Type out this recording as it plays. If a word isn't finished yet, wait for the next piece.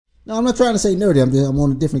No, I'm not trying to say nerdy. I'm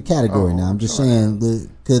on a different category now. I'm just saying,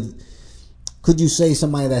 could you say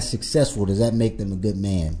somebody that's successful, does that make them a good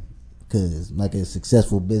man? Because like a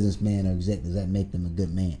successful businessman or exec, does that make them a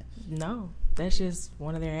good man? No, that's just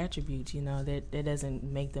one of their attributes. That doesn't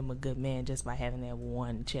make them a good man just by having that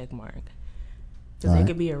one check mark. Because they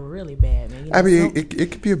could be a really bad man. I mean,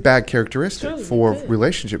 it could be a bad characteristic for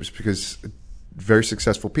relationships because very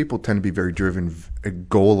successful people tend to be very driven,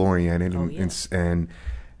 goal-oriented, and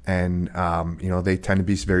they tend to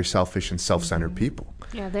be very selfish and self-centered people.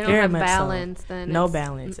 Yeah, they don't have balance. Then no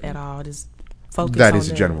balance at all. Just focus. That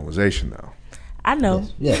is a generalization, though. I know.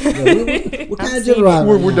 Yes. We're kind of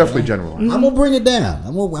generalizing. We're definitely generalizing. I'm gonna bring it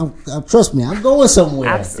down. Trust me, I'm going somewhere.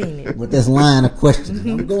 I've seen it with this line of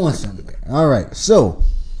questioning. I'm going somewhere. All right. So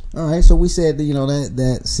we said that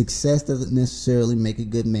that success doesn't necessarily make a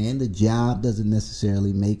good man. The job doesn't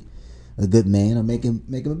necessarily make a good man or make him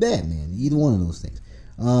a bad man. Either one of those things.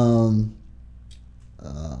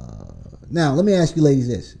 Now let me ask you, ladies,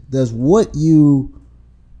 this: does what you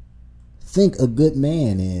think a good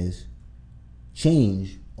man is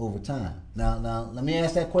change over time? Now let me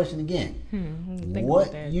ask that question again.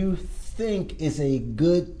 What you think is a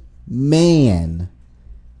good man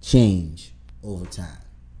change over time?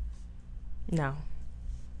 No.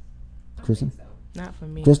 Crystal? So. Not for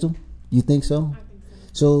me. Crystal, you think so? I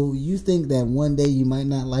think So you think that one day you might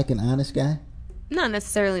not like an honest guy? not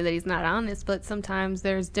necessarily that he's not honest, but sometimes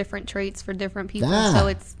there's different traits for different people.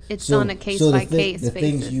 So it's on a case by case basis. The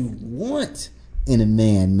things you want in a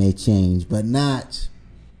man may change, but not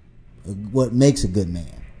what makes a good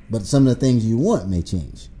man. But some of the things you want may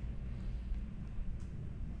change.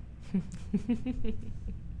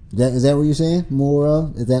 Is that what you're saying? More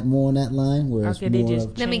of? Is that more on that line? Where Okay, it's more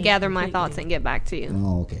of, Let me gather my thoughts and get back to you.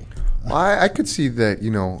 oh, okay. Well, I could see that,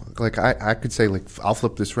 like I could say, like, I'll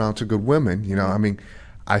flip this around to good women. I mean,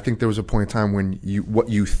 I think there was a point in time when what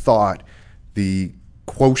you thought the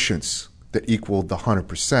quotients that equaled the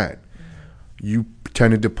 100%, you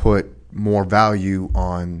tended to put more value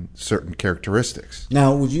on certain characteristics.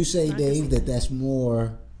 Now, would you say, Dave, that that's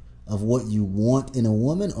more of what you want in a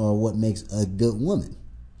woman or what makes a good woman?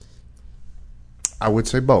 I would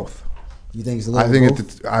say both. You think it's a little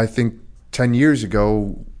both? I think 10 years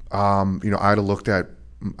ago, I'd have looked at,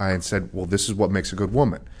 I had said, well, this is what makes a good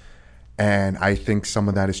woman. And I think some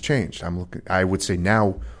of that has changed. I would say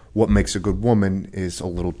now what makes a good woman is a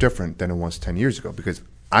little different than it was 10 years ago because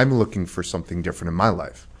I'm looking for something different in my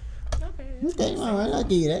life. Okay, all right, I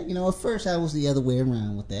get you that. At first I was the other way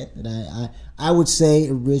around with that. That I would say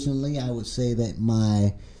originally, I would say that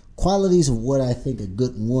my qualities of what I think a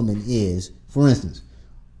good woman is, for instance,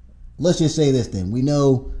 let's just say this then. We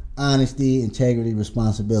know honesty, integrity,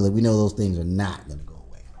 responsibility. We know those things are not going to go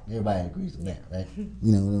away. Everybody agrees with that, right?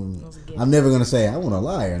 I'm never going to say, I want a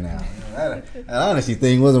liar now. That honesty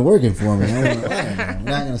thing wasn't working for me. I want a liar now. I'm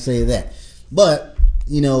not going to say that. But,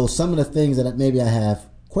 some of the things that maybe I have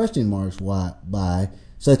question marks by,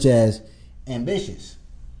 such as ambitious.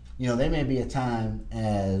 There may be a time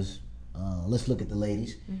as, let's look at the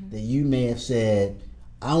ladies, that you may have said,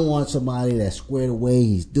 I want somebody that's squared away,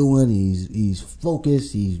 he's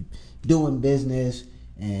focused, he's doing business,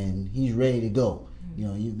 and he's ready to go.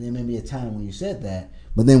 There may be a time when you said that,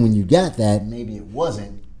 but then when you got that, maybe it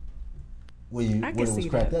wasn't what it was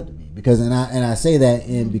cracked up to be. Because and I say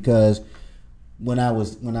that because when I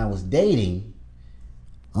was dating,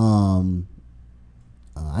 I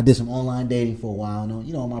did some online dating for a while.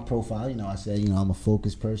 On my profile, I said, I'm a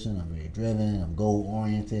focused person, I'm very driven, I'm goal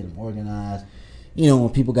oriented, I'm organized. When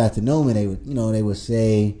people got to know me, they would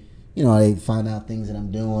say, they find out things that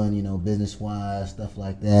I'm doing, business wise, stuff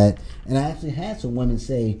like that. And I actually had some women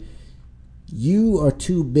say, you are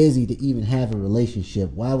too busy to even have a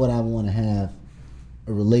relationship. Why would I want to have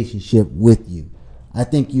a relationship with you? I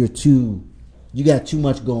think you got too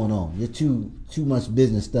much going on. You're too much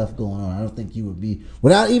business stuff going on. I don't think you would be,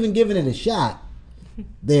 without even giving it a shot.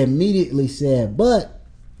 They immediately said, but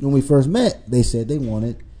when we first met, they said they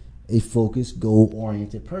wanted a focused,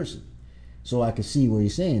 goal-oriented person. So I can see what you're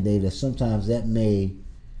saying, Dave, that sometimes that may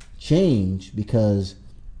change because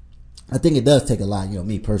I think it does take a lot.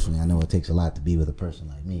 Me personally, I know it takes a lot to be with a person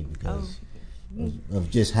like me because of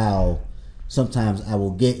just how sometimes I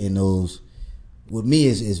will get in those. With me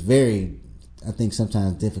is very, I think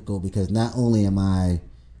sometimes difficult because not only am I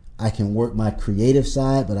can work my creative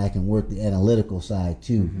side, but I can work the analytical side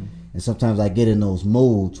too. Mm-hmm. And sometimes I get in those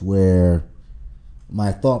modes where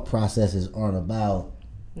my thought processes aren't about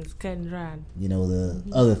it's cut and dry. The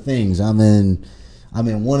other things. I'm in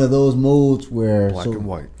one of those modes where black and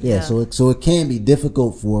white. Yeah, so it can be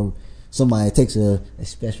difficult for somebody, it takes a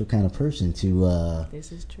special kind of person to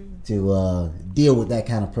this is true, to deal with that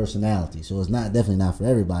kind of personality. So it's definitely not for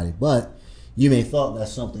everybody, but you may thought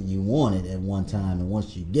that's something you wanted at one time, and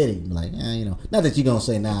once you get it, you're like, not that you're gonna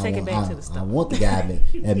say, "Nah, I want the guy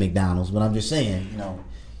at McDonald's," but I'm just saying,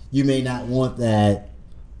 you may not want that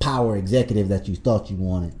power executive that you thought you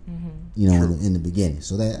wanted, in the beginning.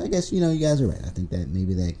 So that, I guess, you guys are right. I think that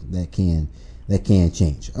maybe that can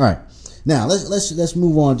change. All right, now let's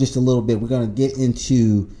move on just a little bit. We're gonna get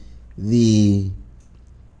into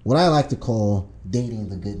what I like to call dating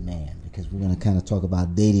the good man, because we're going to kind of talk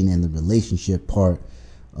about dating and the relationship part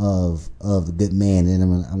of the good man, and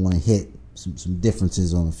I want to hit some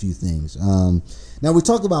differences on a few things. Now, we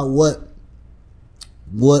talked about what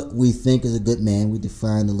we think is a good man. We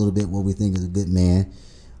defined a little bit what we think is a good man.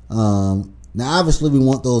 Now, obviously, we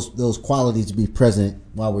want those qualities to be present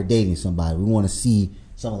while we're dating somebody. We want to see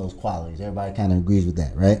some of those qualities. Everybody kind of agrees with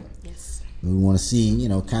that, right? Yes. We want to see,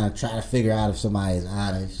 kind of try to figure out if somebody is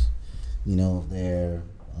honest, if they're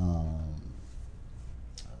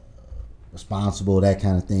responsible, that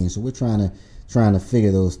kind of thing. So we're trying to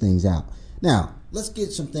figure those things out. Now, let's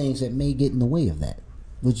get some things that may get in the way of that.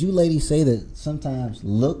 Would you ladies say that sometimes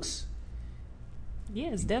looks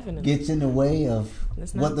yes, definitely gets in the way of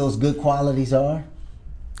what those good qualities are?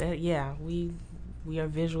 We are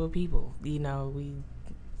visual people.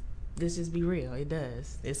 Let's just be real. It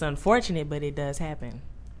does. It's unfortunate, but it does happen.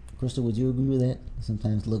 Crystal, would you agree with that?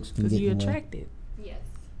 Sometimes looks can get in the way. Because you're attracted. Yes.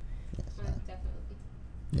 Definitely.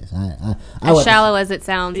 Yes, as shallow as it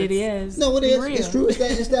sounds, it is. No, it is. It's true.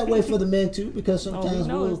 It's that way for the men too, because sometimes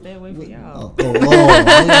it's that way for y'all.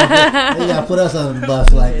 You gotta put us on the bus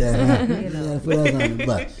like that. Huh? You gotta put us on the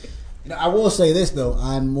bus. I will say this though.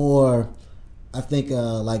 I'm more. I think,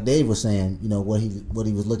 like Dave was saying, what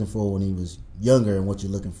he was looking for when he was younger and what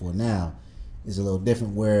you're looking for now is a little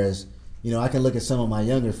different. Whereas, I can look at some of my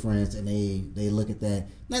younger friends and they look at that.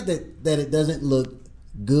 Not that it doesn't look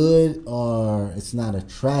good or it's not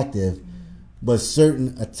attractive, but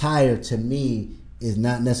certain attire to me is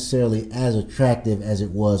not necessarily as attractive as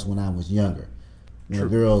it was when I was younger. When a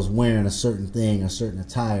girl's wearing a certain thing, a certain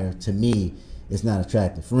attire, to me, it's not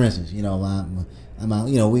attractive. For instance, I'm out,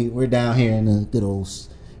 we're down here in the good old,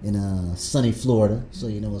 sunny Florida, so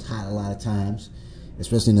it's hot a lot of times,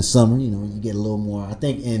 especially in the summer. You get a little more. I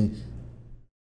think in